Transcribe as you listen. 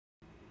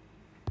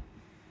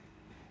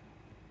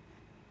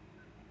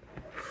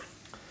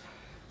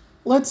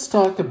Let's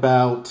talk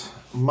about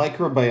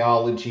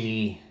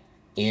microbiology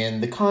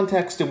in the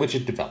context in which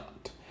it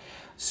developed.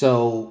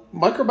 So,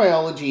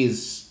 microbiology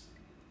is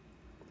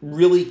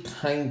really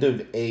kind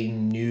of a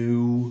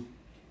new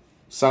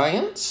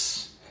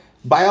science.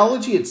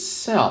 Biology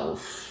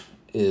itself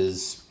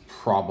is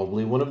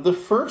probably one of the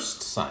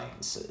first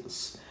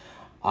sciences,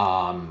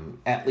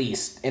 at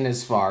least in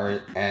as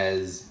far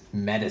as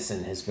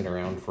medicine has been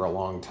around for a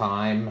long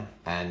time,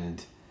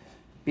 and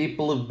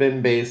people have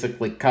been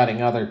basically cutting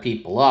other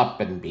people up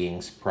and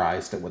being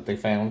surprised at what they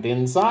found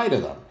inside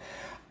of them.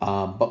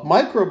 But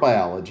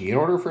microbiology, in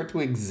order for it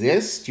to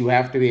exist, you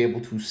have to be able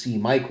to see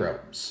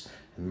microbes.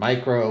 And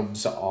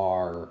microbes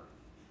are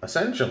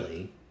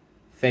essentially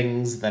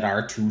things that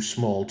are too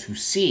small to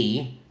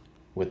see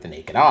with the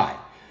naked eye.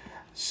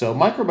 So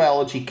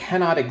microbiology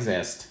cannot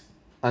exist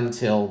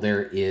until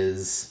there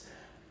is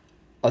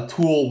a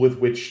tool with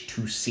which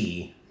to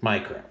see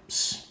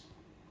microbes.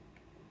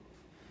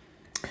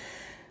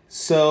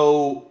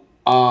 So,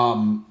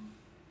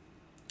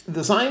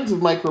 the science of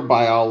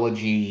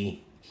microbiology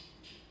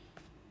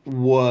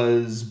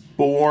was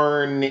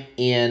born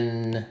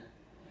in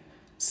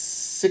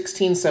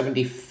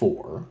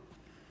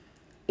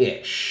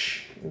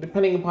 1674-ish,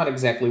 depending upon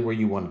exactly where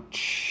you want to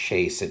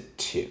chase it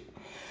to.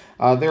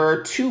 There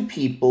are two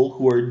people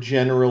who are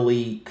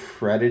generally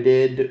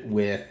credited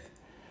with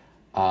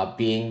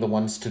being the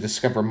ones to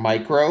discover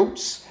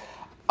microbes.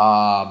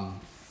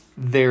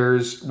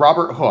 There's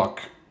Robert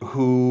Hooke,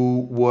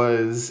 who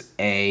was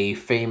a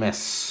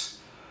famous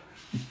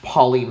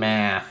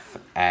polymath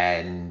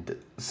and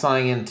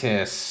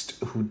scientist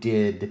who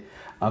did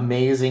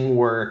amazing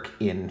work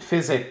in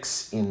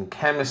physics, in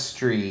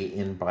chemistry,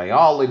 in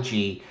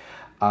biology,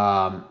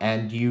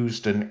 and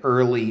used an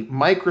early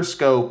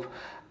microscope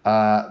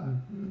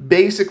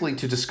basically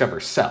to discover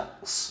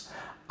cells.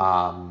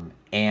 And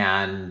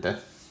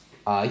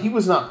he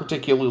was not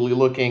particularly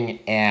looking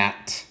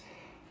at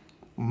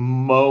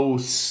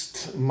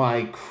most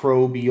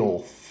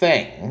microbial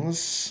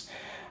things.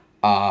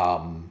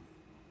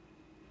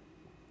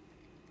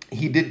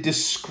 He did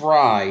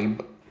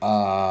describe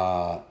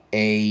a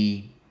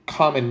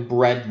common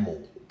bread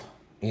mold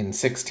in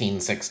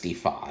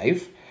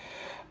 1665.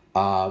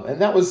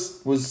 And that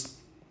was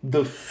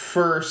the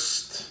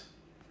first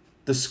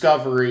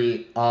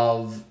discovery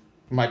of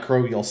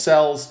microbial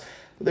cells.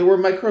 They were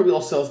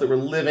microbial cells that were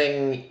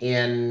living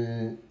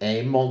in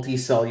a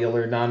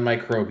multicellular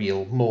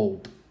non-microbial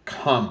mold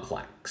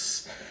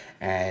complex.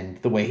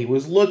 And the way he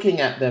was looking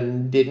at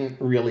them didn't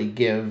really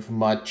give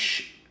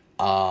much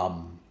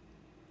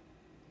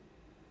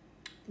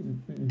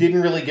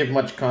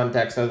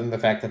context other than the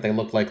fact that they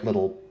looked like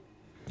little,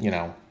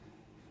 little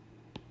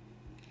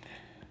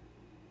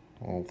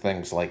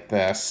things like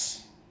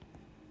this.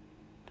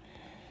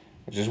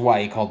 Which is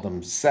why he called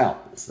them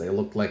cells. They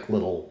looked like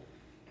little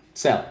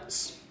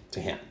cells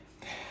to him.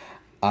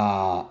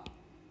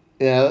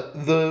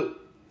 The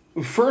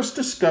first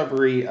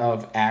discovery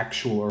of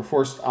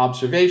first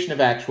observation of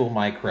actual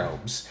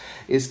microbes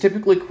is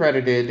typically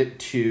credited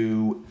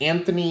to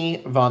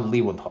Anthony van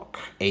Leeuwenhoek,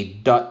 a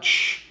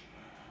Dutch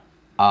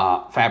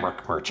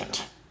fabric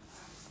merchant.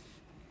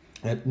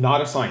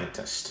 Not a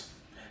scientist,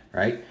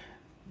 right?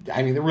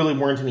 I mean, there really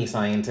weren't any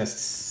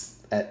scientists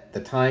at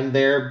the time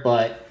there,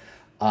 but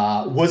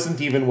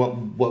wasn't even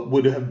what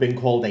would have been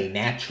called a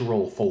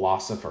natural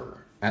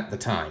philosopher at the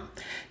time.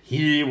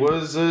 He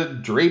was a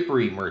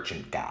drapery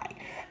merchant guy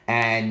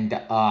and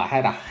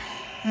had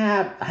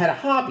a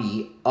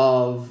hobby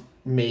of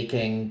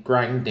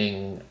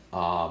grinding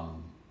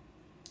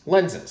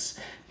lenses.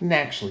 Didn't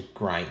actually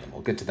grind them.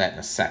 We'll get to that in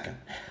a second.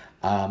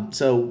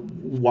 So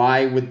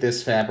why would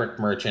this fabric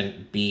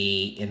merchant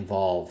be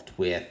involved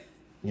with,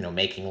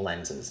 making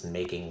lenses and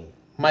making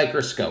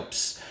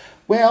microscopes?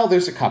 Well,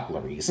 there's a couple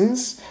of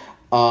reasons.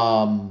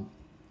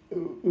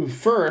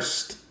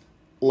 First,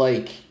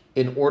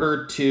 in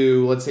order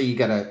to, let's say you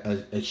got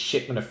a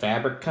shipment of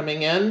fabric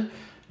coming in,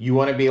 you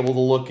want to be able to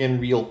look in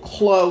real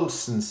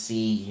close and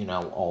see,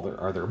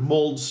 are there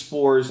mold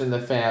spores in the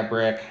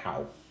fabric?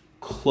 How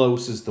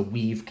close is the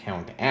weave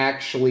count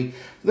actually?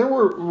 There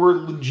were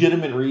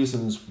legitimate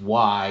reasons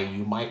why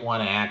you might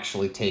want to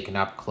actually take an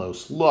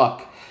up-close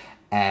look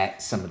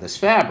at some of this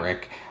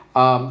fabric.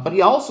 But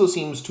he also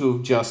seems to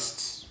have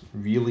just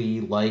really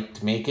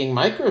liked making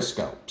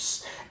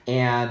microscopes.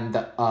 And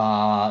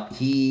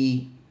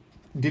he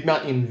did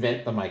not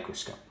invent the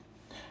microscope.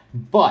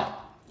 But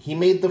he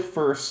made the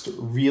first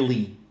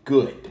really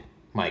good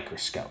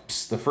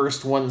microscopes. The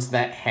first ones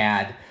that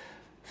had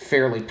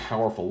fairly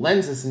powerful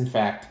lenses. In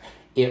fact,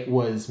 it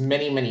was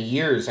many, many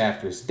years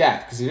after his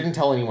death, because he didn't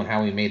tell anyone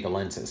how he made the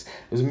lenses.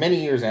 It was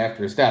many years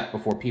after his death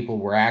before people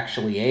were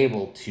actually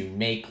able to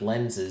make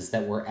lenses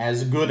that were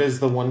as good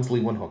as the ones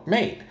Leeuwenhoek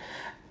made.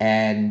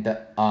 And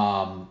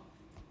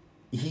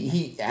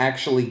he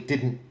actually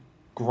didn't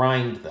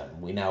grind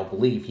them, we now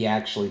believe. He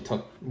actually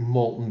took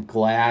molten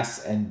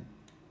glass and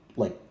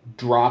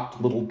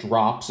dropped little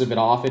drops of it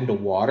off into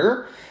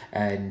water.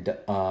 And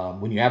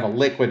when you have a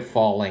liquid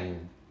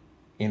falling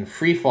in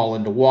free fall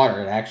into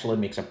water, it actually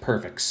makes a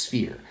perfect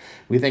sphere.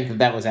 We think that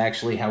that was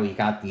actually how he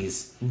got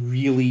these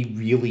really,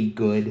 really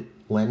good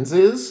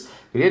lenses.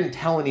 He didn't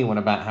tell anyone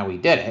about how he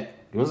did it.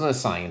 He wasn't a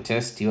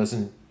scientist. He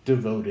wasn't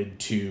devoted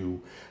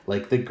to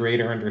like the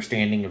greater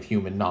understanding of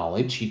human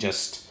knowledge. He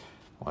just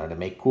wanted to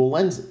make cool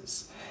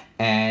lenses.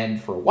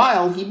 And for a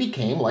while, he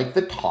became like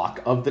the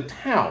talk of the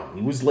town.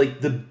 He was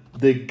like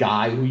the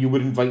guy who you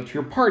would invite to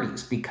your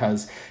parties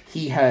because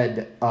he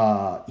had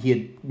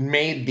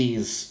made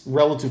these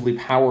relatively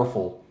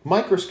powerful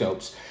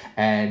microscopes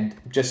and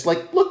just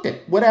like looked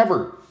at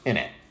whatever in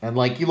it. And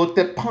like he looked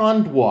at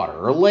pond water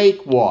or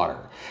lake water,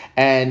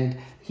 and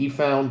he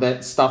found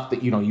that stuff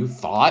that you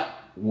thought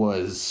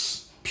was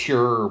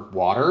pure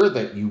water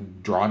that you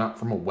drawn up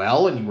from a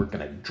well and you were going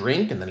to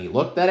drink, and then he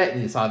looked at it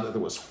and he saw that it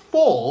was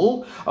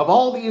full of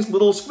all these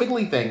little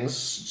squiggly things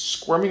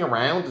squirming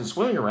around and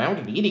swimming around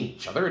and eating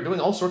each other and doing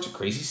all sorts of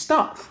crazy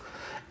stuff.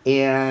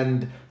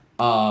 And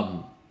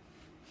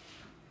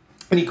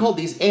he called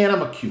these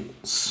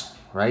animalcules,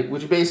 right?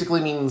 Which basically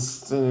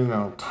means,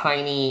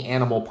 tiny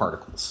animal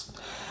particles.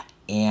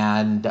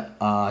 And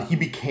he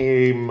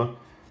became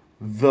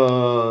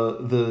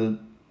the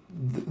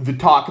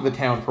talk of the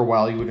town for a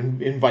while. You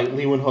would invite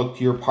Leeuwenhoek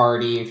to your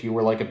party if you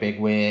were like a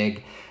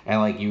bigwig,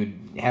 and like you would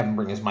have him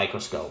bring his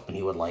microscope, and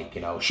he would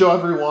show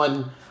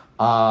everyone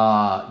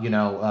the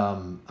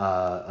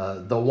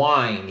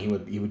wine. He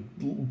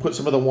would put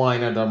some of the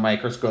wine under a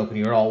microscope, and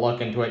you would all look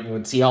into it, and you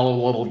would see all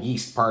the little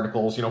yeast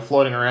particles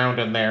floating around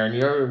in there, and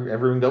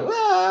everyone would go,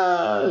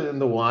 ah,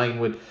 and the wine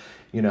would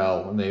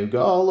and they would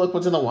go, oh, look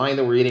what's in the wine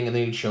that we're eating, and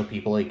then you'd show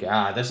people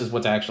this is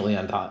what's actually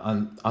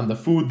on the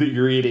food that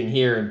you're eating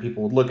here, and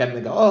people would look at it and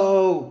they go,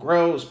 oh,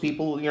 gross,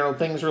 people,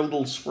 things are a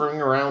little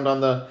swirling around on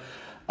the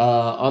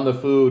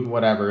food,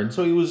 whatever. And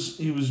so he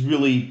was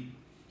really,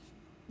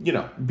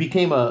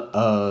 became a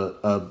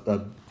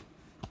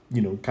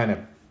kind of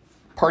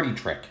party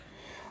trick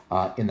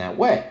in that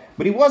way.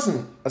 But he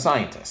wasn't a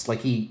scientist.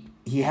 Like he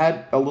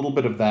had a little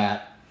bit of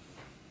that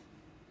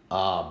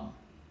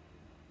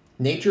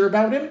nature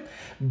about him,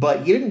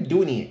 but he didn't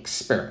do any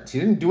experiments. He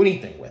didn't do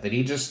anything with it.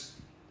 He just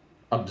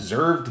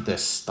observed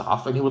this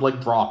stuff, and he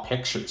would draw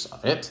pictures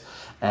of it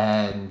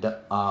and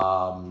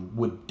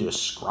would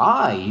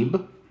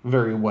describe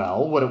very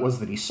well what it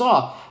was that he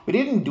saw, but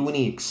he didn't do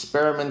any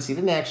experiments. He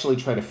didn't actually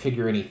try to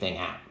figure anything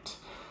out.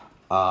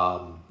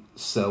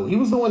 So he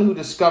was the one who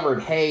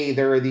discovered, hey,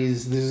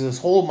 there's this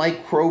whole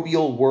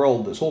microbial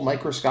world, this whole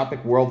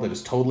microscopic world that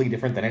is totally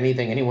different than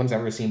anything anyone's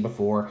ever seen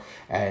before,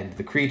 and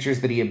the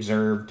creatures that he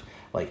observed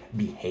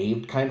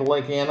behaved kind of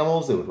like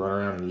animals. They would run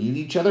around and eat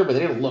each other, but they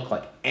didn't look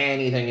like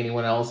anything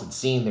anyone else had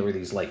seen. There were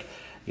these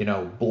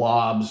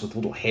blobs with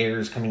little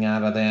hairs coming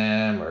out of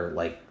them, or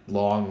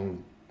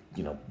long,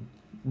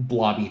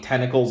 blobby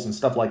tentacles and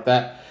stuff like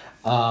that.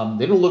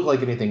 They didn't look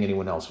like anything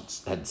anyone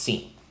else had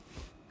seen.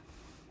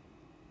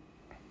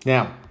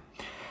 Now,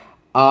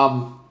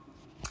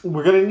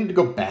 we're going to need to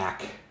go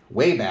back,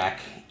 way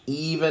back,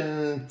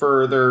 even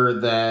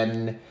further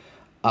than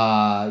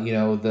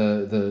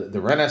the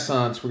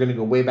Renaissance. We're going to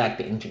go way back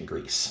to ancient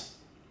Greece.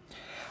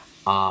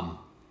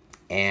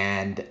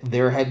 And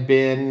there had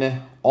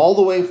been, all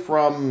the way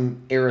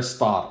from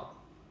Aristotle,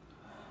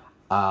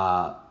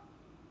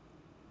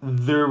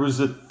 there was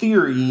a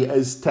theory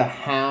as to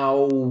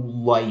how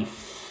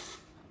life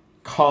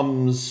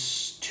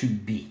comes to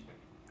be,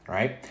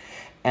 right?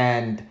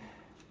 And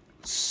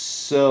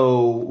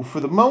so, for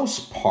the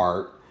most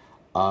part,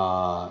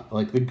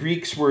 the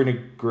Greeks were an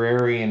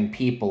agrarian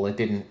people. It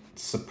didn't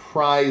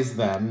surprise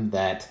them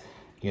that,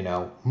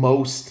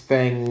 most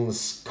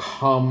things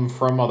come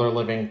from other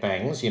living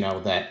things,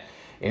 that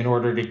in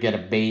order to get a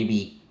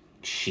baby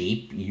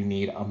sheep, you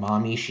need a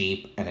mommy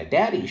sheep and a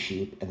daddy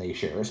sheep, and they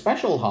share a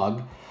special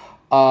hug.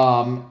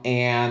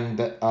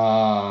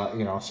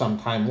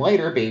 Sometime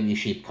later, baby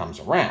sheep comes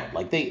around.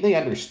 They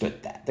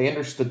understood that. They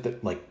understood that,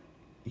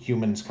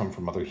 humans come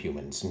from other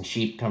humans, and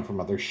sheep come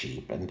from other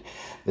sheep, and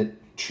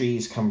that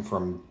trees come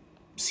from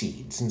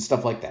seeds and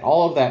stuff like that.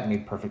 All of that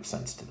made perfect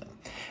sense to them.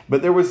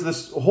 But there was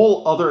this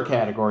whole other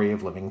category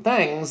of living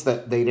things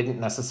that they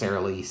didn't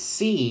necessarily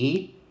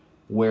see.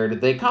 Where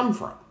did they come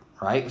from,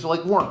 right?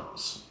 So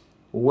worms.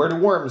 Where do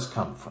worms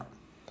come from?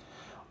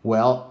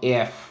 Well,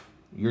 if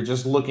you're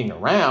just looking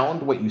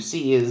around, what you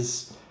see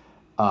is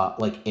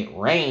it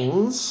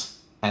rains,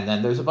 and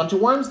then there's a bunch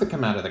of worms that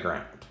come out of the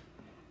ground.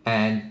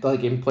 And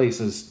in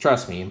places,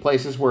 trust me, in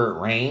places where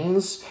it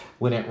rains,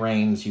 when it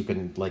rains, you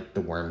can,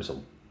 the worms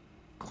will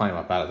climb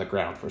up out of the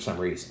ground for some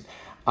reason.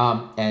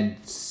 And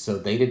so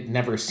they'd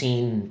never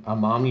seen a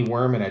mommy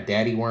worm and a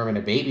daddy worm and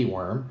a baby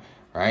worm,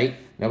 right?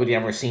 Nobody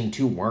ever seen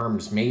two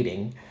worms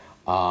mating.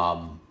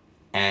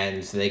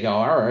 And so they go,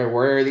 all right,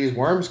 where are these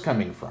worms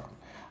coming from?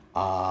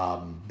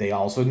 They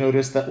also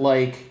noticed that,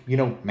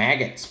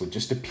 maggots would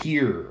just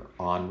appear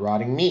on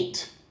rotting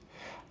meat.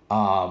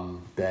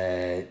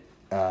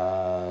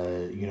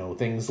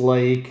 Things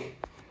like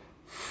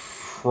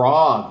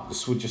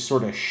frogs would just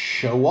sort of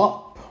show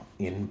up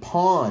in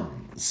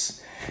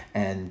ponds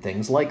and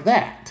things like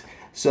that.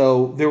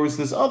 So there was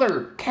this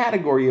other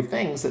category of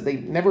things that they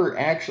never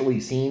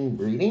actually seen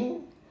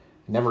breeding,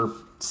 never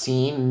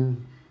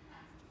seen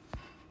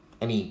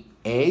any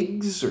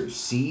eggs or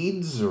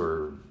seeds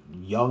or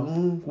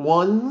young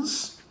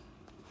ones.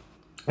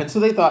 And so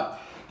they thought,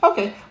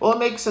 okay, well, it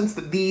makes sense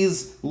that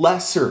these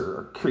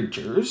lesser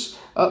creatures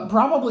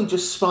probably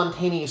just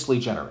spontaneously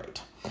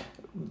generate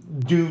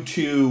due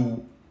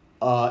to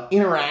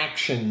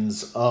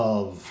interactions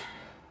of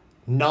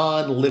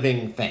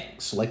non-living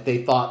things. Like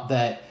they thought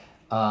that,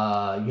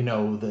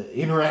 the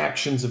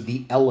interactions of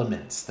the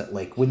elements, that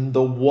like when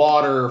the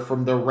water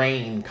from the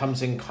rain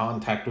comes in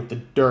contact with the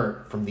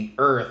dirt from the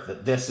earth,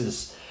 that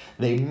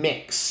they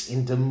mix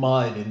into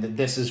mud, and that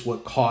this is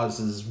what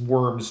causes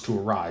worms to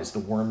arise. The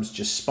worms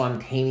just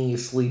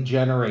spontaneously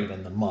generate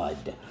in the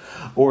mud.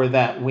 Or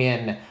that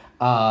when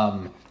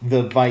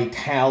the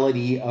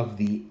vitality of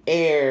the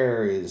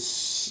air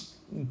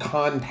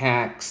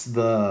contacts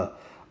the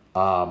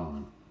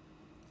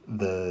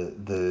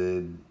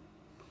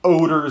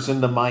odors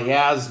and the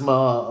miasma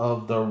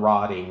of the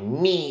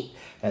rotting meat,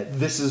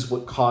 this is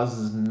what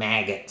causes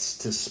maggots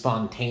to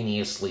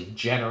spontaneously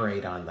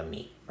generate on the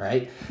meat,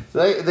 right?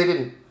 So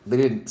they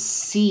didn't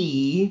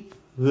see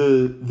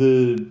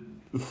the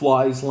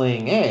flies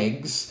laying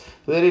eggs.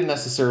 They didn't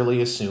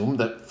necessarily assume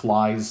that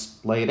flies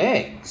laid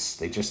eggs.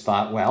 They just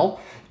thought, well,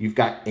 you've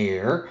got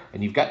air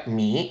and you've got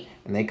meat,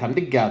 and they come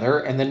together,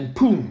 and then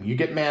boom, you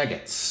get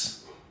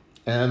maggots.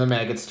 And then the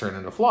maggots turn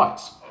into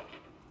flies.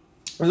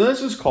 And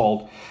this is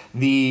called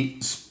the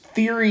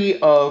theory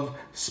of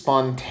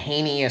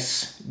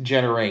spontaneous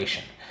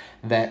generation,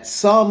 that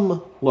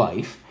some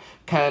life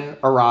can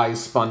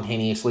arise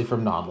spontaneously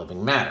from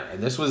non-living matter.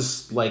 And this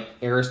was like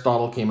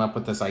Aristotle came up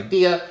with this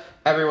idea.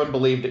 Everyone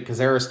believed it because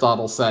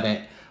Aristotle said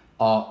it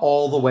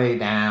all the way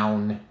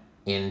down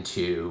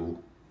into,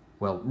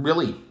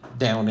 really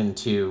down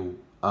into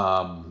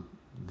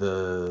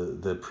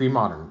the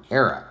pre-modern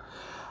era.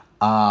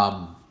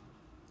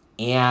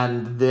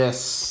 And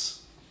this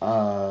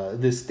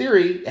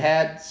theory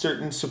had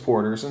certain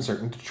supporters and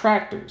certain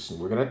detractors, and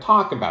we're going to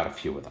talk about a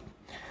few of them.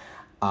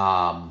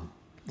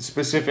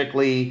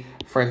 Specifically,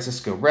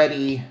 Francisco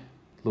Redi,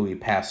 Louis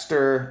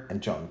Pasteur,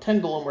 and John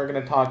Tyndall, and we're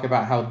going to talk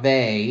about how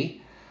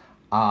they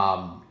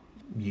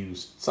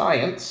used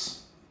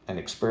science and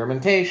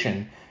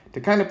experimentation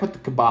to kind of put the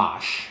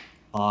kibosh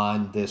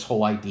on this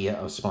whole idea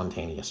of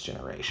spontaneous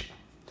generation.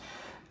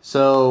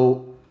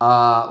 So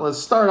let's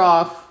start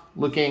off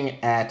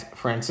looking at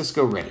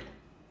Francisco Redi.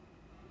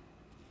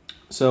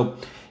 So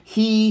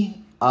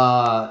he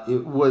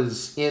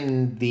was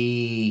in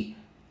the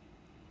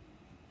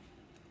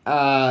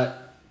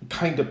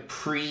kind of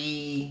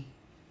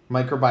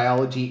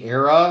pre-microbiology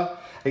era.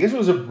 I guess it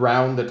was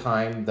around the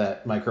time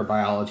that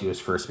microbiology was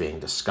first being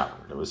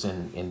discovered. It was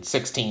in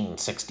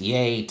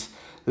 1668.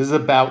 This is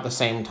about the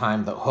same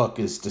time that Hooke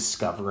is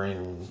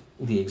discovering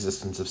the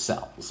existence of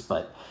cells.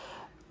 But,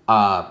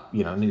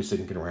 news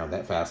didn't get around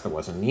that fast. There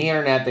wasn't the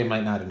internet. They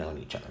might not have known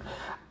each other.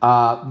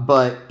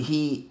 But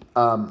he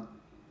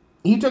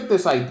took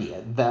this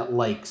idea that,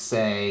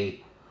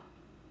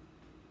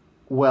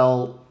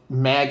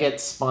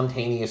 maggots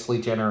spontaneously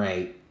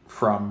generate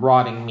from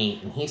rotting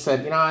meat. And he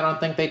said, I don't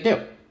think they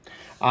do.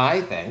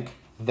 I think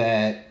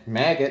that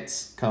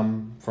maggots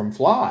come from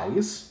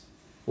flies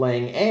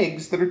laying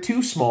eggs that are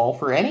too small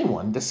for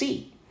anyone to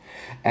see.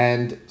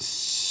 And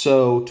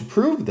so to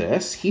prove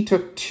this, he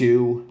took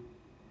two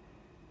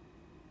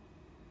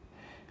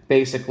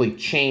basically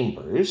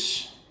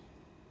chambers,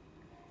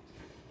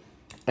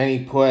 and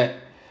he put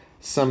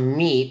some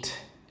meat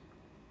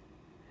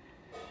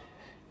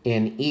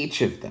in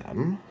each of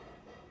them.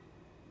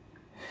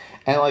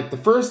 And the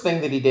first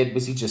thing that he did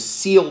was he just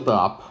sealed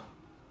up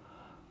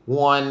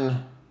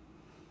one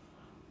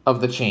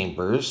of the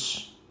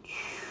chambers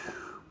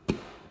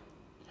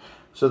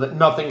so that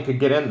nothing could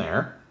get in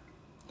there.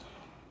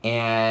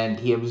 And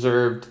he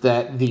observed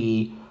that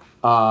the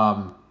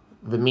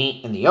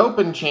meat in the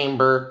open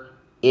chamber,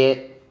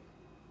 it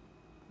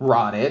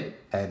rotted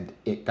and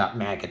it got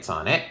maggots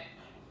on it.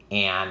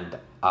 And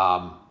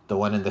the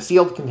one in the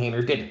sealed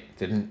container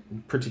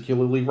didn't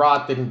particularly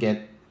rot, didn't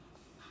get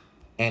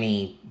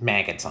any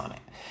maggots on it.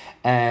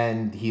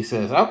 And he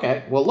says,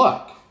 okay, well,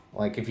 look,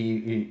 if you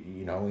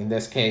in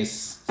this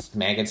case,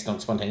 maggots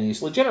don't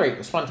spontaneously generate.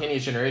 The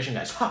spontaneous generation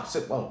guys,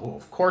 well,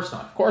 of course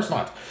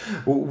not.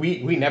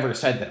 We never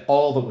said that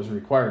all that was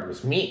required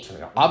was meat.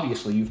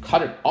 Obviously, you've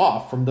cut it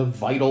off from the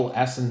vital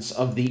essence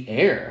of the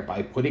air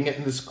by putting it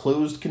in this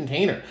closed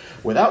container.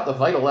 Without the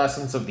vital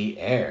essence of the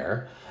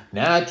air,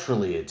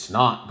 naturally, it's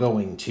not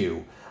going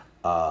to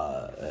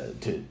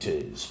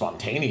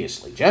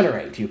spontaneously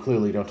generate. You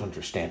clearly don't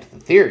understand the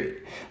theory.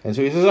 And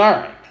so he says, all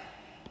right,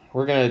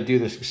 we're going to do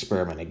this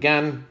experiment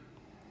again.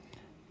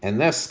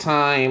 And this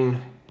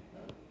time,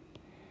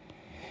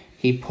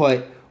 he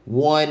put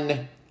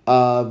one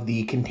of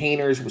the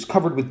containers was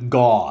covered with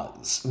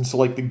gauze. And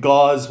so, the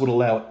gauze would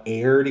allow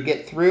air to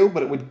get through,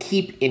 but it would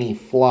keep any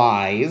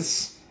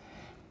flies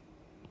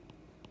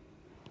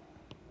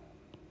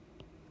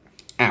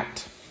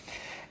out.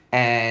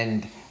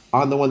 And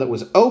On the one that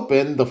was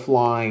open, the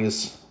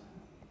flies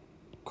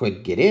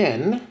could get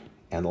in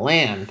and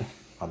land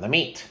on the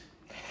meat.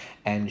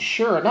 And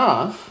sure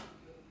enough,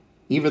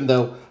 even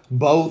though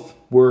both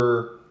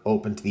were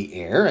open to the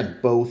air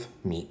and both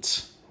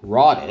meats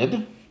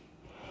rotted,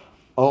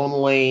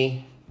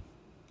 only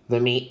the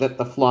meat that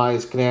the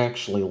flies could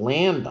actually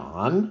land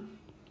on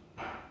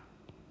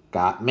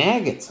got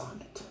maggots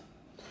on it.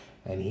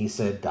 And he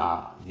said,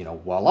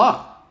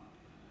 voila.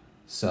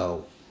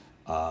 So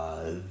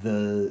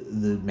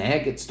the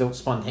maggots don't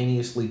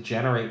spontaneously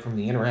generate from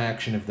the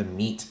interaction of the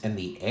meat and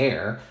the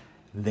air.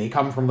 They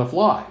come from the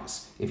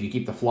flies. If you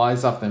keep the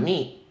flies off the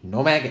meat,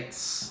 no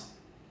maggots.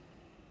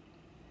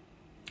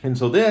 And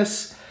so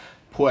this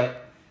put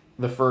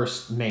the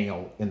first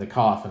nail in the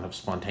coffin of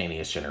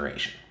spontaneous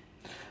generation.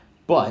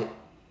 But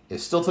it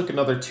still took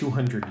another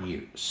 200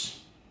 years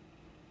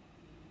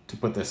to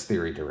put this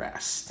theory to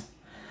rest.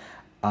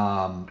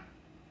 Now,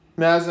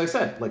 as I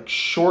said, like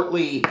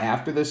shortly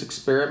after this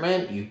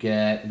experiment, you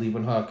get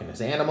Leeuwenhoek and his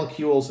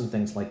animalcules and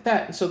things like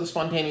that. And so the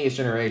spontaneous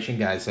generation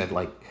guy said,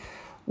 like,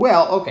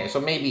 well, okay,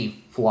 so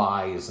maybe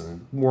flies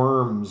and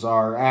worms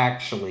are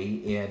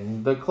actually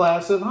in the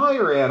class of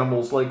higher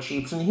animals like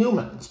sheep and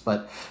humans.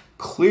 But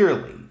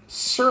clearly,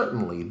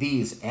 certainly,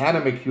 these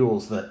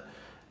animalcules that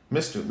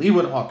Mr.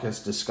 Leeuwenhoek has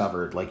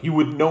discovered, like,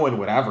 no one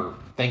would ever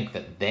think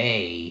that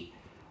they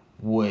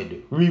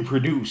would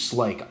reproduce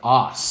like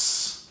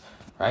us,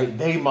 right?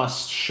 They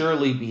must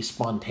surely be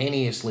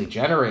spontaneously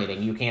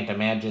generating. You can't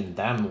imagine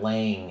them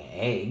laying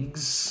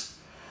eggs.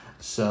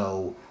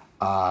 So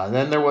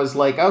then there was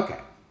like, okay,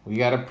 we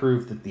got to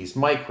prove that these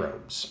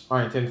microbes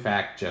aren't in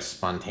fact just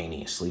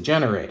spontaneously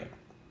generating.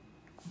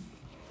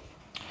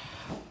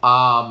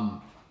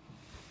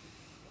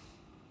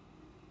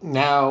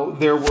 Now,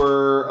 there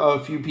were a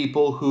few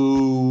people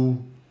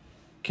who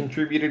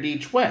contributed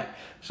each way.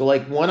 So,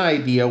 like, one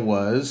idea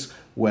was,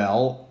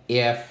 well,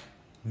 if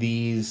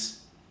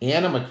these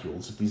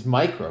animalcules, if these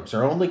microbes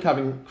are only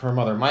coming from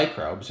other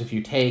microbes, if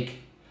you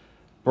take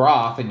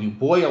broth and you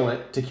boil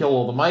it to kill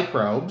all the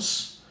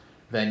microbes,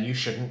 then you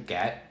shouldn't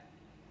get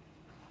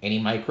any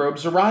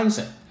microbes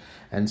arising.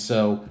 And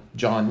so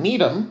John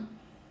Needham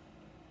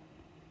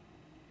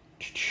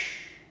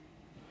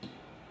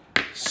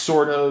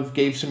sort of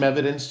gave some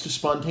evidence to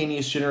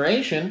spontaneous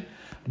generation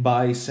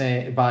by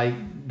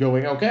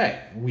going,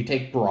 okay, we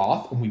take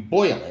broth and we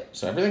boil it,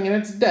 so everything in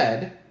it's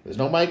dead, there's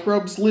no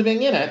microbes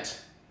living in it,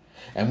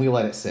 and we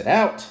let it sit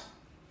out,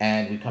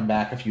 and we come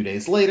back a few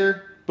days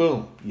later,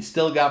 boom, you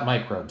still got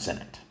microbes in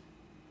it.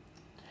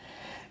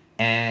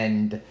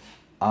 And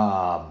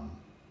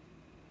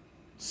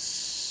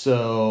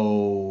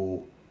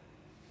so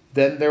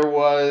then there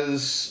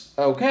was,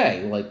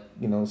 okay, like,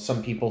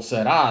 some people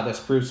said, this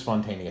proves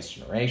spontaneous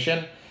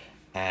generation.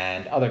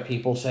 And other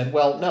people said,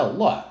 well, no,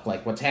 look,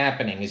 like what's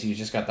happening is you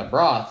just got the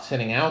broth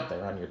sitting out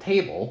there on your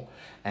table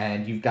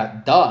and you've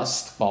got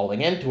dust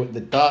falling into it. The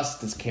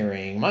dust is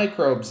carrying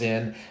microbes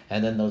in,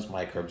 and then those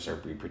microbes are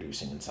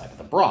reproducing inside of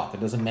the broth.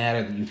 It doesn't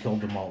matter that you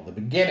killed them all at the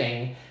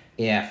beginning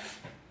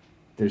if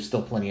there's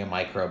still plenty of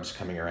microbes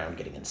coming around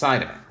getting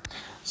inside of it.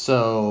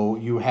 So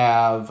you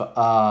have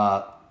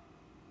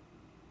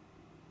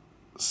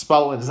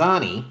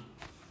Spallanzani,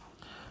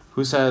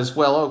 who says,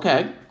 well,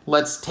 okay,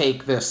 let's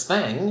take this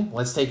thing,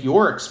 let's take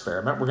your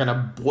experiment, we're going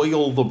to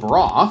boil the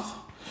broth,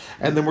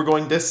 and then we're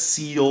going to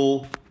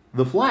seal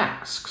the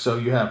flask. So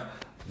you have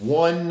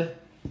one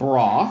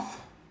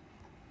broth.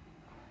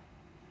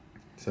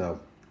 So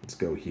let's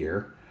go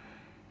here.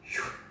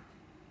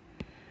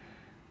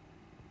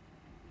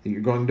 That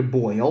you're going to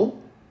boil.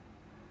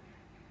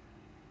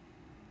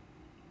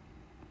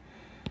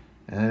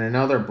 And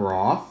another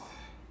broth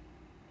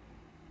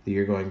that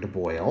you're going to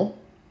boil.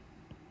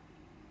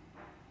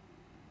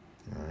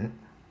 All right.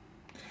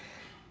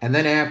 And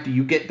then after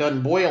you get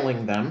done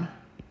boiling them,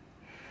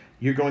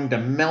 you're going to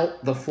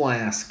melt the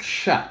flask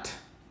shut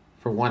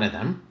for one of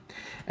them.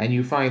 And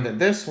you find that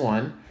this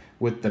one,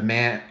 with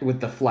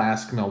the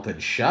flask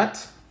melted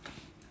shut,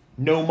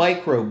 no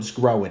microbes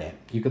grow in it.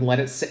 You can let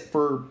it sit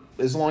for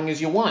as long as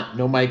you want.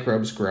 No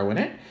microbes grow in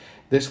it.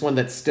 This one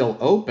that's still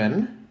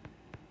open,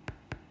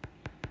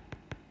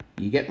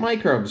 you get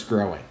microbes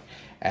growing.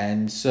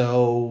 And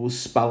so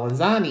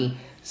Spallanzani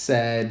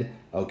said,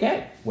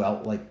 okay,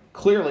 well, like,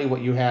 clearly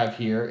what you have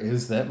here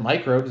is that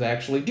microbes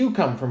actually do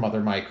come from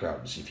other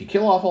microbes. If you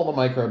kill off all the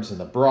microbes in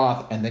the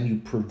broth and then you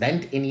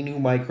prevent any new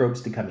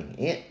microbes to coming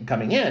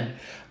in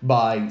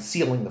by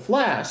sealing the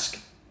flask,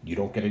 you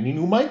don't get any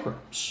new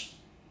microbes.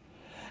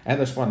 And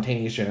the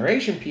spontaneous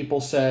generation people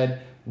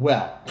said,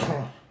 well,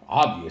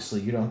 obviously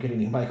you don't get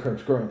any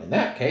microbes growing in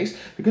that case,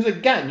 because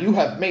again, you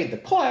have made the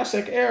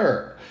classic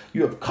error.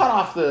 You have cut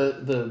off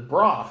the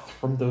broth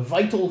from the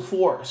vital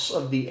force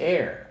of the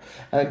air.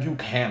 And you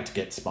can't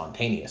get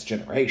spontaneous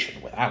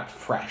generation without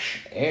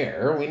fresh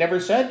air. We never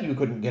said you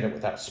couldn't get it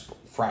without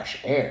fresh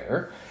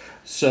air.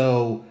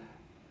 So,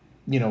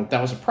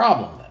 that was a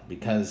problem then,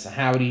 because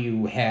how do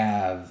you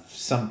have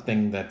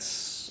something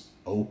that's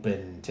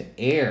open to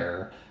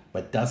air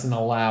but doesn't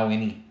allow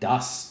any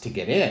dust to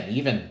get in?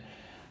 Even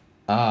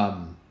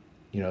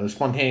the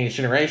spontaneous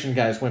generation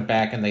guys went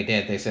back and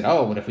they said,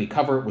 oh, but if we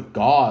cover it with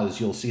gauze,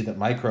 you'll see that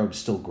microbes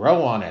still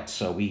grow on it.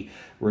 So we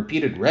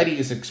repeated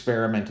Reddy's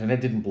experiment and it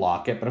didn't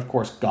block it. But of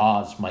course,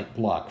 gauze might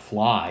block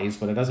flies,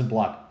 but it doesn't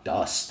block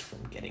dust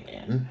from getting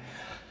in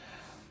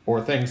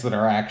or things that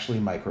are actually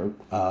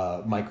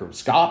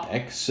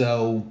microscopic.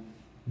 So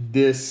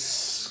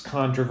this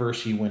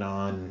controversy went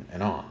on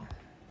and on.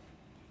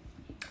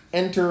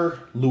 Enter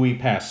Louis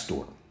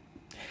Pasteur.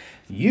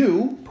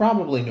 You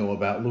probably know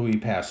about Louis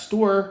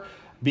Pasteur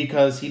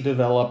because he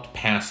developed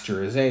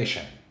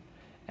pasteurization.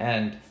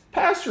 And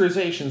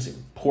pasteurization is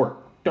important,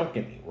 don't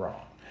get me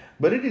wrong,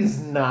 but it is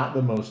not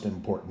the most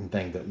important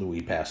thing that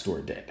Louis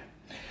Pasteur did.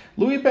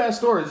 Louis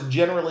Pasteur is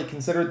generally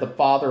considered the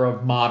father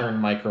of modern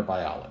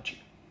microbiology.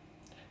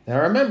 Now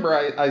remember,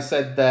 I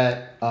said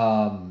that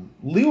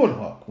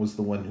Leeuwenhoek was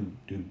the one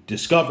who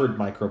discovered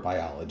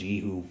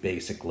microbiology, who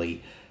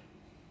basically,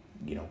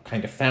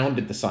 kind of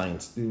founded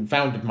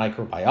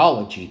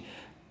microbiology.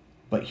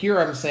 But here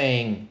I'm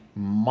saying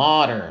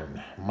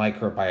modern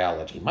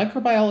microbiology.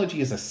 Microbiology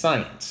is a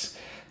science.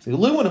 So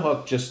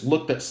Leeuwenhoek just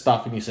looked at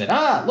stuff and he said,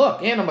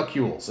 look,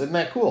 animalcules, isn't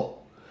that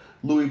cool?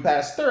 Louis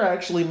Pasteur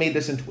actually made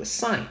this into a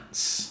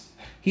science.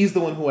 He's the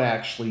one who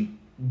actually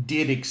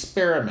did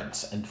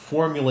experiments and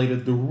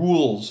formulated the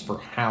rules for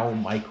how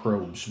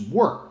microbes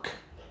work.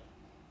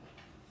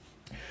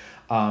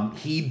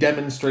 He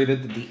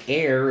demonstrated that the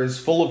air is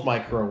full of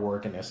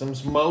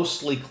microorganisms,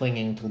 mostly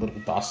clinging to little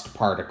dust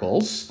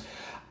particles.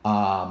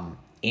 The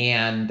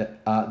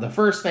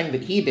first thing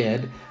that he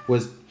did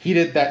was he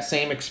did that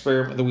same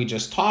experiment that we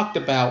just talked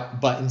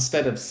about, but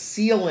instead of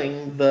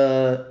sealing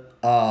the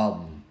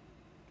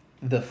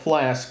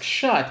flask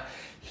shut,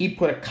 he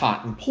put a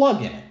cotton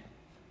plug in it.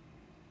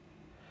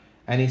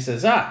 And he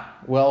says,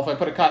 well, if I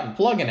put a cotton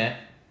plug in it,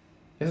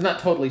 it's not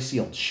totally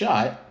sealed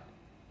shut,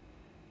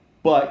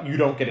 but you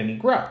don't get any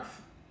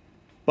growth.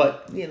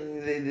 But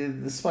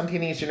the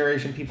spontaneous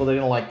generation people, they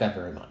don't like that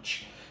very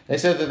much. They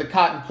said that the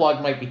cotton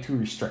plug might be too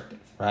restrictive,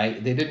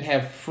 right? They didn't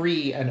have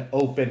free and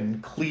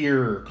open,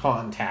 clear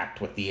contact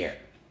with the air.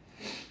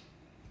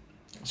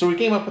 So he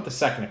came up with the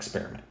second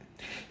experiment.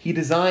 He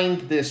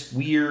designed this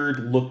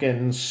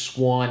weird-looking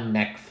swan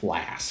neck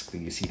flask that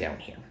you see down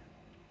here,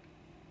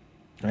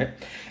 right?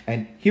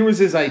 And here was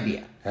his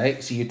idea,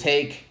 right? So you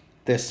take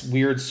this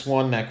weird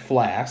swan neck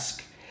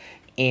flask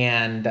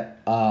and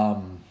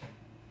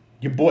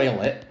you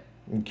boil it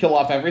and kill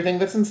off everything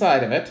that's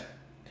inside of it.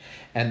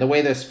 And the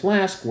way this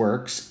flask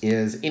works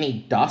is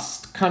any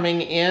dust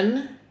coming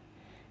in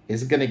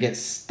is going to get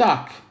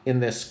stuck in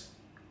this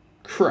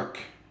crook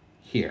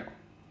here,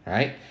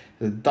 right?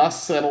 The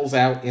dust settles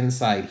out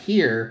inside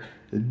here.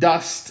 The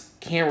dust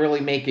can't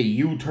really make a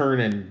U-turn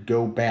and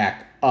go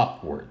back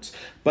upwards,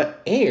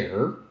 but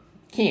air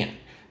can.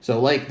 So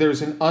like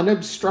there's an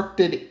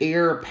unobstructed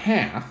air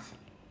path.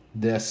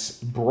 This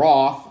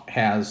broth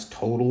has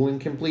total and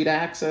complete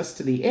access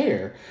to the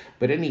air,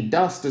 but any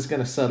dust is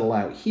going to settle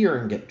out here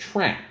and get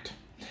trapped.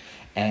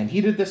 And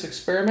he did this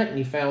experiment and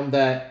he found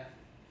that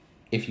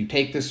if you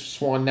take this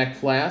swan neck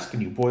flask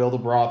and you boil the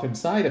broth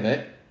inside of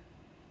it,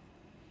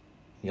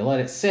 you let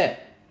it sit.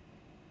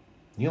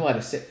 You let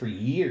it sit for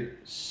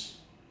years.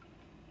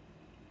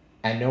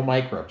 And no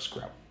microbes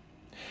grow.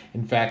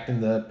 In fact, in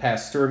the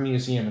Pasteur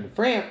Museum in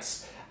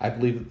France, I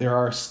believe that there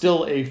are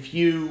still a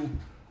few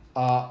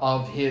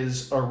of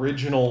his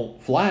original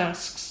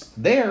flasks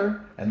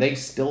there, and they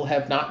still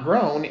have not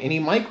grown any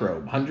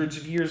microbe hundreds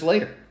of years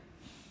later.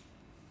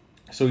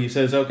 So he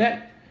says,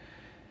 okay,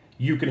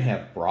 you can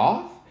have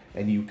broth,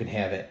 and you can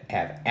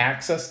have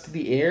access to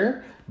the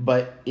air,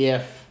 but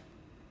if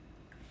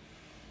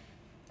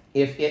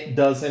it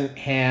doesn't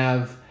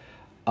have,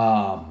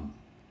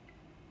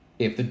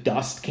 if the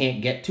dust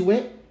can't get to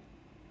it,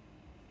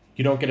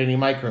 you don't get any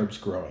microbes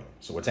growing.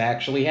 So what's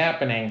actually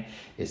happening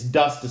is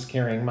dust is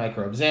carrying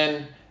microbes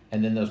in,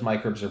 and then those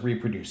microbes are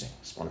reproducing.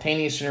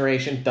 Spontaneous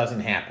generation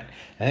doesn't happen.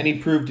 And then he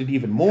proved it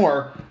even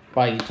more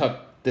by he took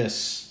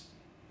this,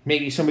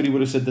 maybe somebody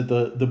would have said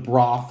that the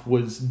broth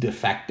was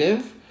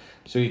defective.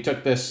 So he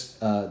took this,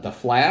 the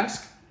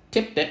flask,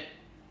 tipped it,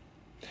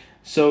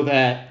 so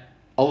that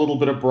a little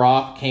bit of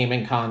broth came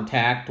in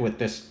contact with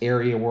this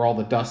area where all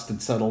the dust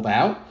had settled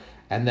out,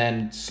 and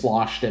then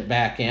sloshed it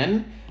back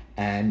in.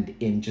 And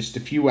in just a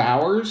few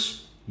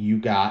hours, you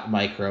got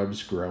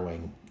microbes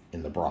growing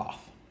in the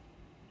broth.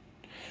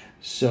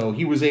 So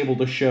he was able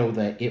to show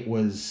that it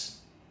was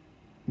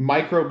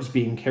microbes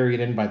being carried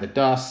in by the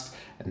dust,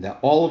 and that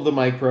all of the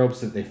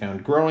microbes that they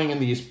found growing in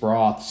these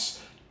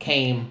broths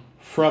came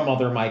from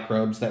other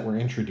microbes that were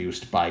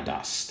introduced by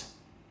dust.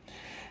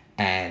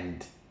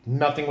 And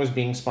nothing was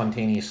being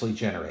spontaneously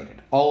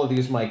generated. All of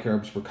these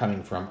microbes were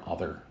coming from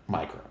other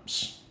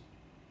microbes.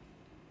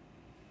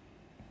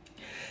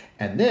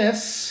 And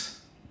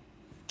this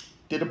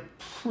did a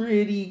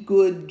pretty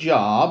good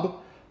job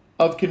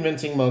of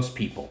convincing most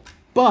people.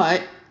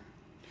 But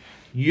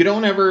you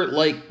don't ever,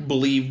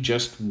 believe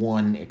just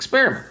one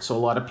experiment. So a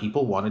lot of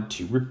people wanted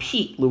to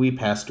repeat Louis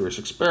Pasteur's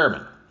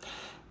experiment.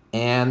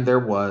 And there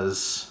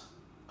was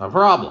a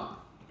problem.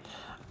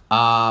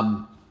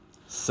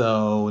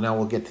 So now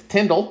we'll get to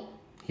Tyndall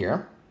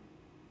here.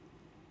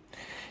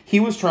 He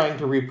was trying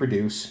to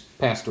reproduce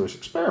Pasteur's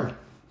experiment.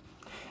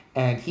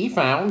 And he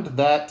found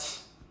that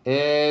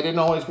it didn't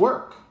always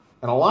work.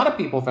 And a lot of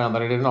people found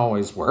that it didn't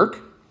always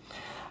work.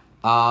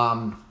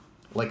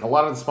 Like a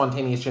lot of the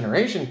spontaneous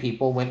generation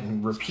people went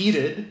and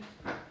repeated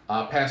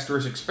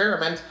Pasteur's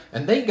experiment,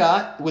 and they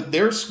got, with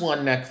their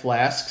swan neck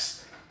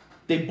flasks,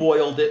 they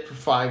boiled it for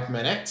 5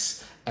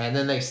 minutes, and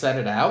then they set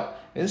it out,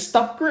 and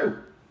stuff grew.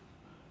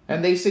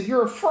 And they said,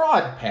 "You're a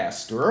fraud,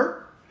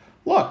 Pasteur.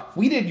 Look,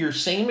 we did your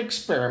same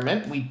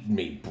experiment. We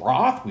made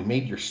broth, we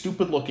made your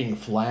stupid-looking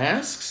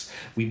flasks,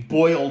 we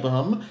boiled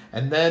them,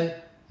 and then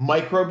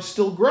microbes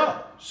still grow.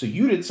 So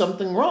you did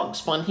something wrong.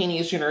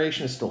 Spontaneous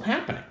generation is still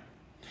happening."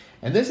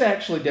 And this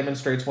actually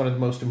demonstrates one of the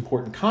most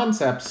important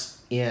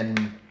concepts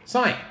in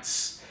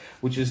science,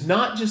 which is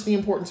not just the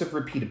importance of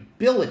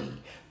repeatability,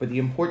 but the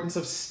importance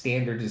of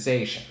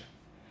standardization.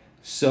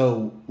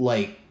 So,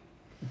 like,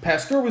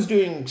 Pasteur was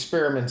doing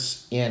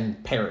experiments in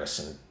Paris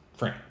in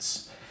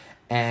France.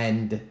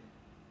 And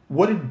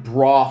what did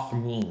broth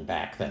mean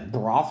back then?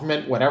 Broth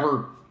meant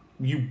whatever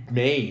you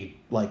made,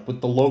 like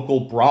with the local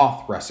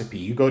broth recipe.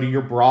 You go to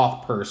your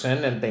broth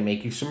person and they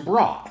make you some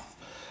broth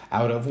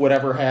out of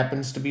whatever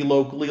happens to be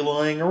locally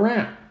lying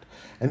around.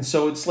 And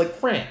so it's like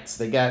France.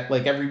 They got,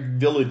 like, every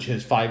village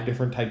has 5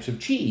 different types of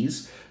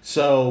cheese.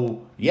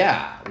 So,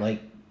 yeah,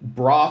 like,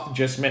 broth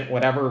just meant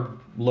whatever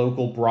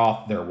local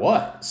broth there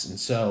was. And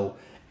so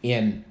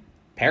in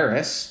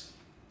Paris,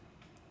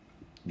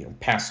 you know,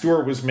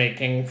 Pasteur was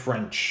making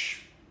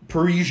French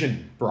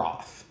Parisian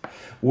broth.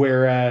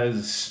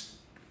 Whereas,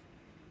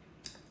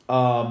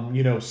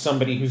 you know,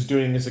 somebody who's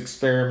doing his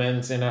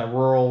experiments in a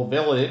rural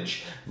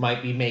village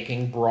might be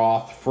making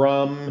broth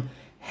from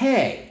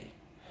hay.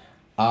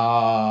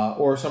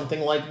 Or something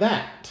like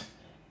that.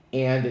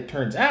 And it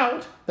turns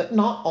out that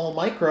not all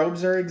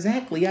microbes are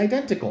exactly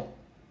identical.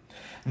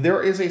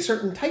 There is a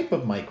certain type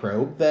of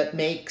microbe that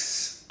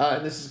makes,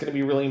 and this is going to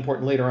be really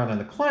important later on in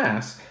the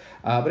class,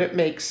 but it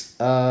makes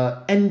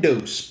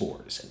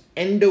endospores.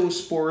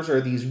 Endospores are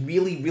these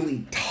really,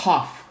 really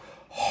tough,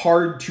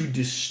 hard to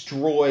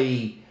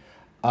destroy,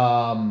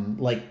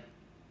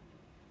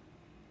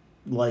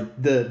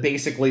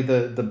 basically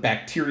the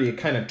bacteria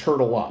kind of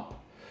turtle up.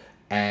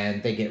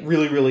 And they get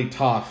really, really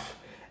tough,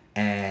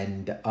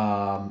 and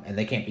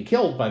they can't be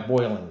killed by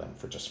boiling them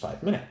for just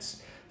 5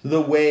 minutes. So the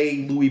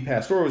way Louis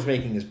Pasteur was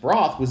making his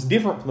broth was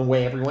different from the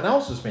way everyone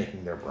else was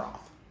making their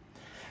broth.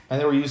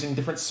 And they were using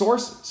different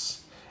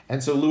sources.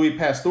 And so Louis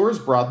Pasteur's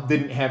broth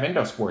didn't have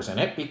endospores in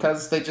it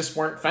because they just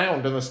weren't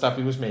found in the stuff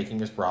he was making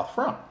his broth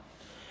from.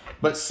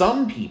 But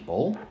some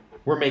people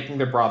were making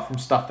their broth from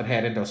stuff that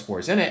had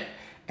endospores in it,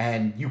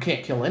 and you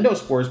can't kill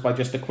endospores by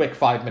just a quick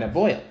 5-minute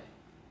boil.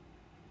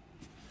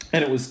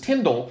 And it was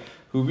Tyndall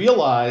who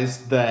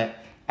realized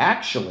that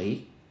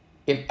actually,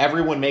 if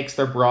everyone makes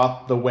their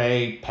broth the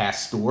way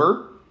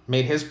Pasteur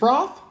made his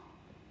broth,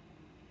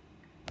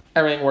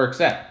 everything works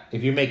out.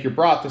 If you make your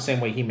broth the same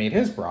way he made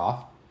his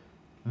broth,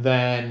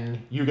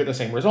 then you get the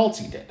same results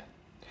he did.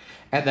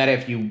 And that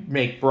if you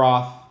make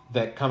broth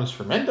that comes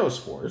from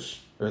endospores,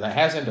 or that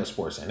has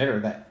endospores in it, or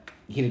that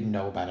he didn't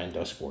know about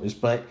endospores,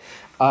 but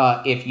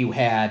if you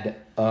had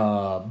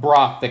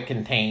broth that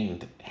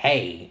contained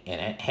hay in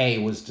it, hay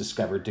was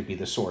discovered to be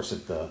the source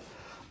of the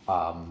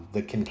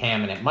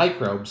contaminant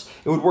microbes,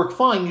 it would work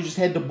fine. You just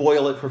had to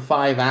boil it for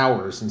 5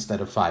 hours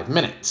instead of 5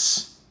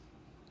 minutes.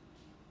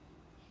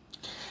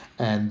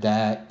 And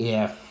that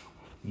if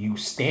you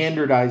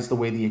standardize the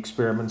way the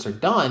experiments are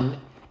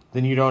done,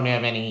 then you don't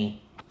have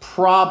any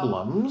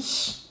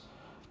problems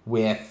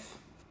with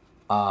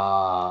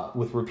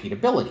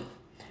repeatability.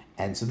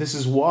 And so this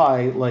is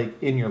why,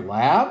 like, in your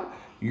lab,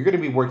 you're going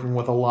to be working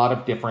with a lot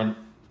of different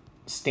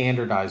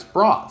standardized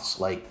broths.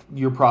 Like,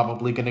 you're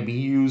probably going to be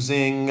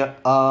using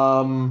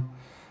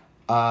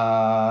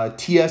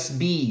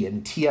TSB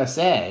and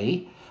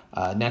TSA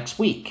next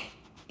week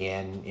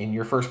in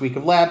your first week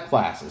of lab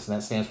classes. And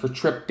that stands for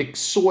tryptic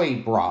soy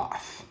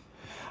broth.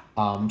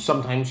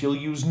 Sometimes you'll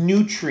use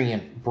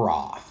nutrient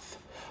broth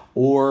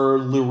or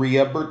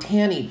Luria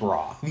Bertani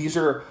broth. These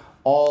are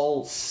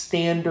all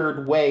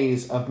standard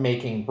ways of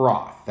making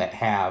broth that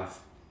have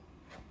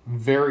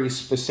very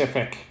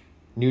specific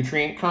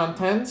nutrient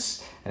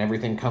contents, and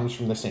everything comes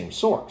from the same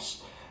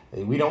source.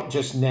 We don't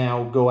just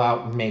now go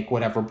out and make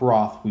whatever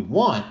broth we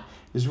want.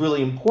 It's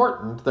really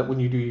important that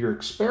when you do your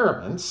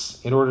experiments,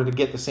 in order to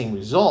get the same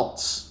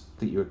results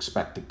that you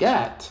expect to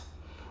get,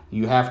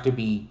 you have to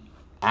be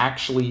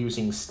actually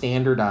using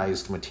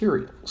standardized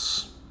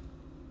materials.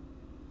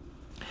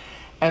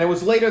 And it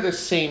was later this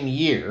same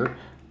year,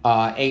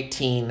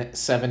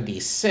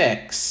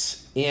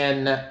 1876,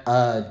 in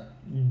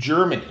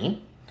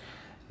Germany,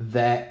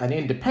 that an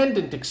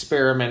independent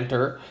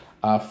experimenter,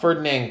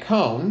 Ferdinand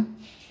Kohn,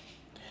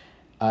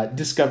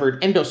 discovered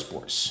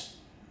endospores.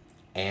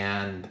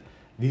 And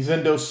these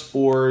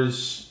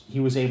endospores,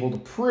 he was able to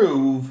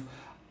prove,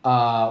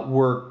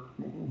 were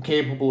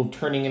capable of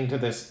turning into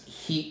this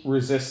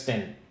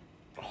heat-resistant,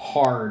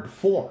 hard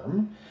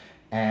form.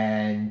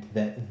 and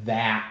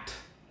that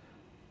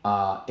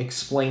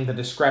explained the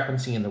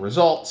discrepancy in the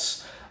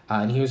results.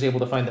 And he was able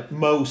to find that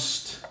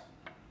most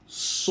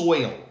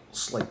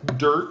soils, like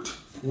dirt,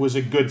 was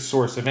a good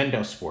source of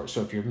endospores.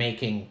 So if you're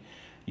making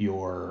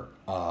your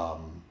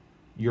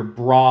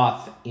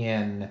broth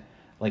in,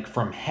 like,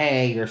 from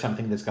hay or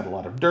something that's got a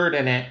lot of dirt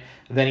in it,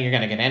 then you're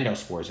going to get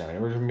endospores in it.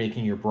 Or if you're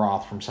making your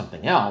broth from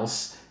something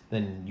else,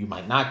 then you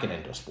might not get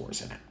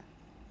endospores in it.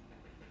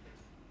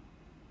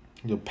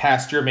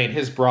 Pasteur made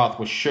his broth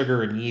with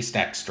sugar and yeast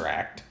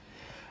extract,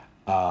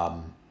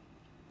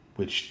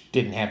 which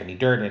didn't have any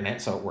dirt in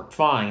it, so it worked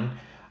fine.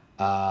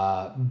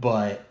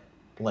 But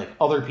like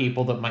other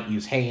people that might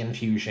use hay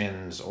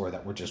infusions, or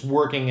that were just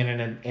working in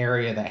an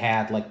area that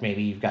had, like,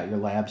 maybe you've got your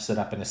lab set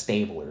up in a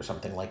stable or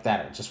something like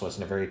that, it just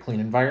wasn't a very clean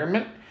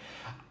environment,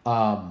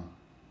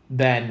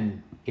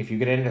 then if you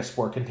get into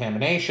spore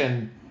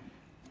contamination,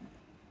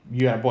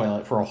 you got to boil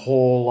it for a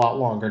whole lot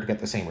longer to get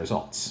the same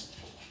results.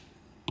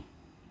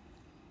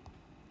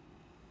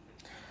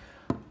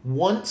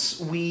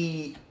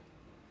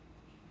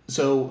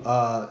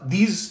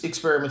 These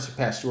experiments of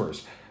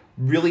Pasteur's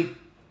really,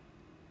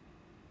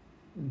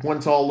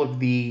 once all of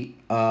the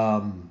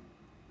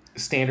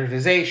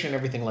standardization,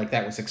 everything like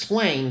that was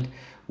explained,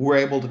 were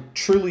able to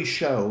truly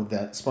show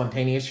that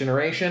spontaneous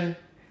generation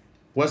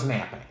wasn't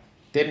happening.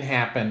 Didn't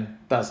happen,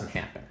 doesn't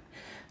happen.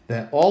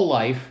 That all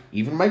life,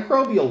 even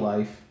microbial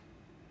life,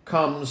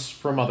 comes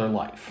from other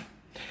life.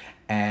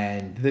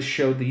 And this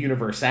showed the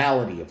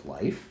universality of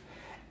life.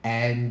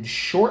 And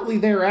shortly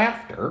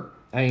thereafter,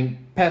 I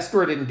mean,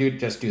 Pasteur didn't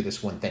just do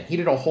this one thing. He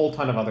did a whole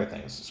ton of other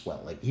things as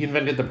well. Like, he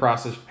invented the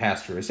process of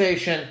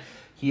pasteurization.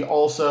 He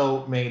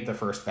also made the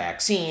first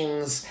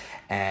vaccines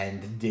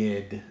and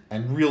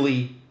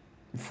really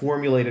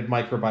formulated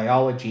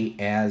microbiology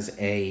as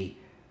a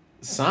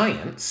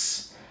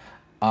science.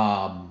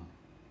 Another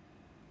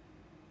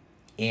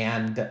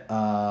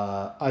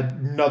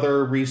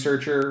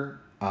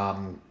researcher,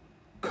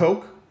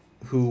 Koch,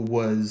 who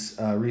was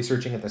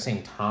researching at the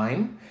same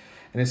time,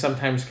 and is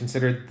sometimes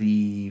considered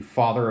the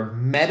father of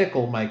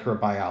medical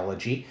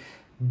microbiology.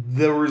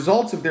 The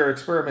results of their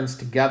experiments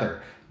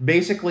together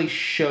basically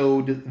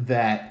showed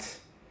that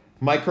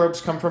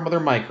microbes come from other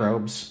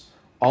microbes,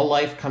 all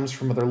life comes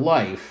from other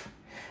life,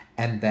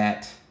 and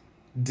that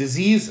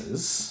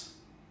diseases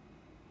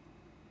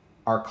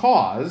are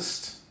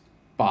caused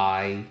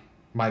by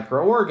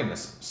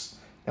microorganisms.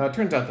 Now, it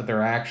turns out that there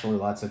are actually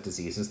lots of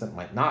diseases that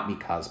might not be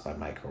caused by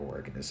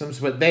microorganisms,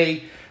 but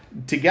they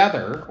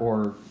together,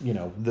 or,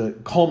 the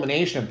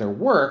culmination of their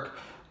work,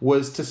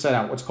 was to set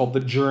out what's called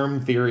the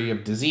germ theory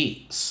of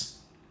disease.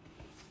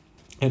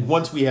 And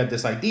once we had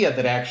this idea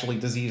that actually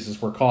diseases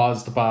were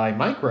caused by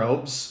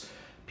microbes,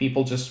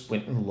 people just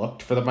went and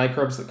looked for the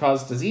microbes that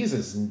caused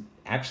diseases, and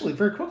actually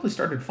very quickly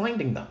started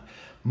finding them.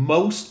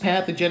 Most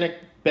pathogenic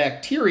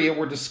bacteria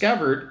were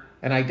discovered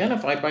and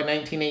identified by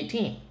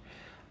 1918.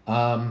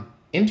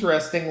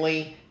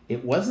 Interestingly,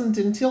 it wasn't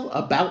until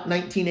about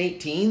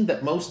 1918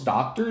 that most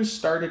doctors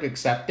started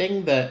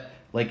accepting that,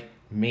 like,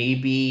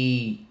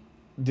 maybe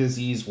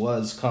disease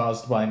was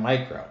caused by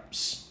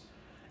microbes,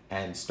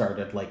 and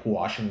started, like,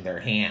 washing their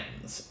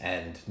hands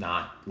and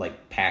not,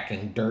 like,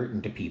 packing dirt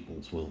into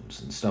people's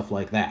wounds and stuff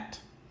like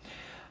that.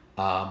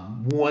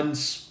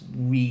 Once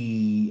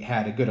we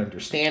had a good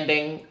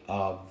understanding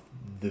of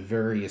the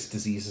various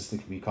diseases that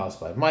could be caused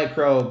by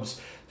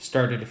microbes,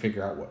 started to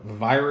figure out what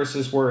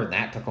viruses were, and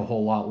that took a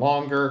whole lot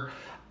longer.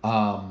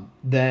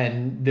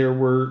 Then there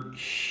were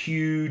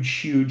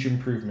huge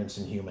improvements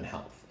in human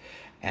health.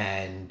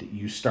 And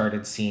you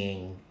started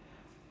seeing,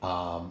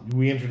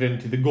 we entered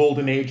into the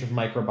golden age of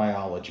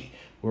microbiology,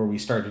 where we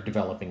started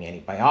developing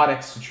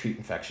antibiotics to treat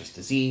infectious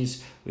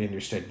disease. We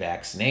understood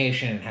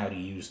vaccination and how to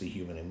use the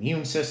human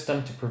immune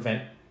system to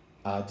prevent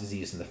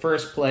disease in the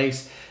first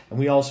place. And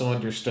we also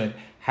understood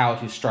how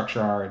to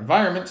structure our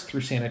environments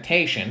through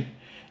sanitation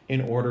in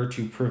order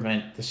to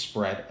prevent the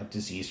spread of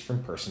disease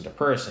from person to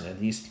person. And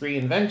these three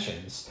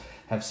inventions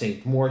have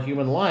saved more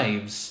human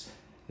lives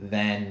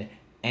than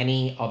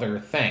any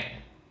other thing.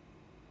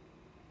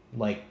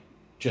 Like,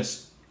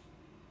 just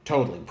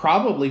totally.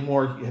 Probably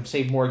have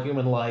saved more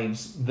human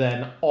lives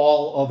than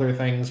all other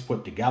things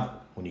put together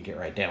when you get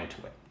right down to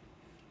it.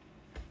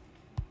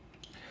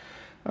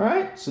 All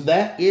right, so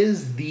that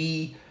is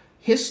the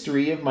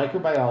history of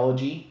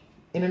microbiology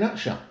in a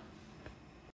nutshell.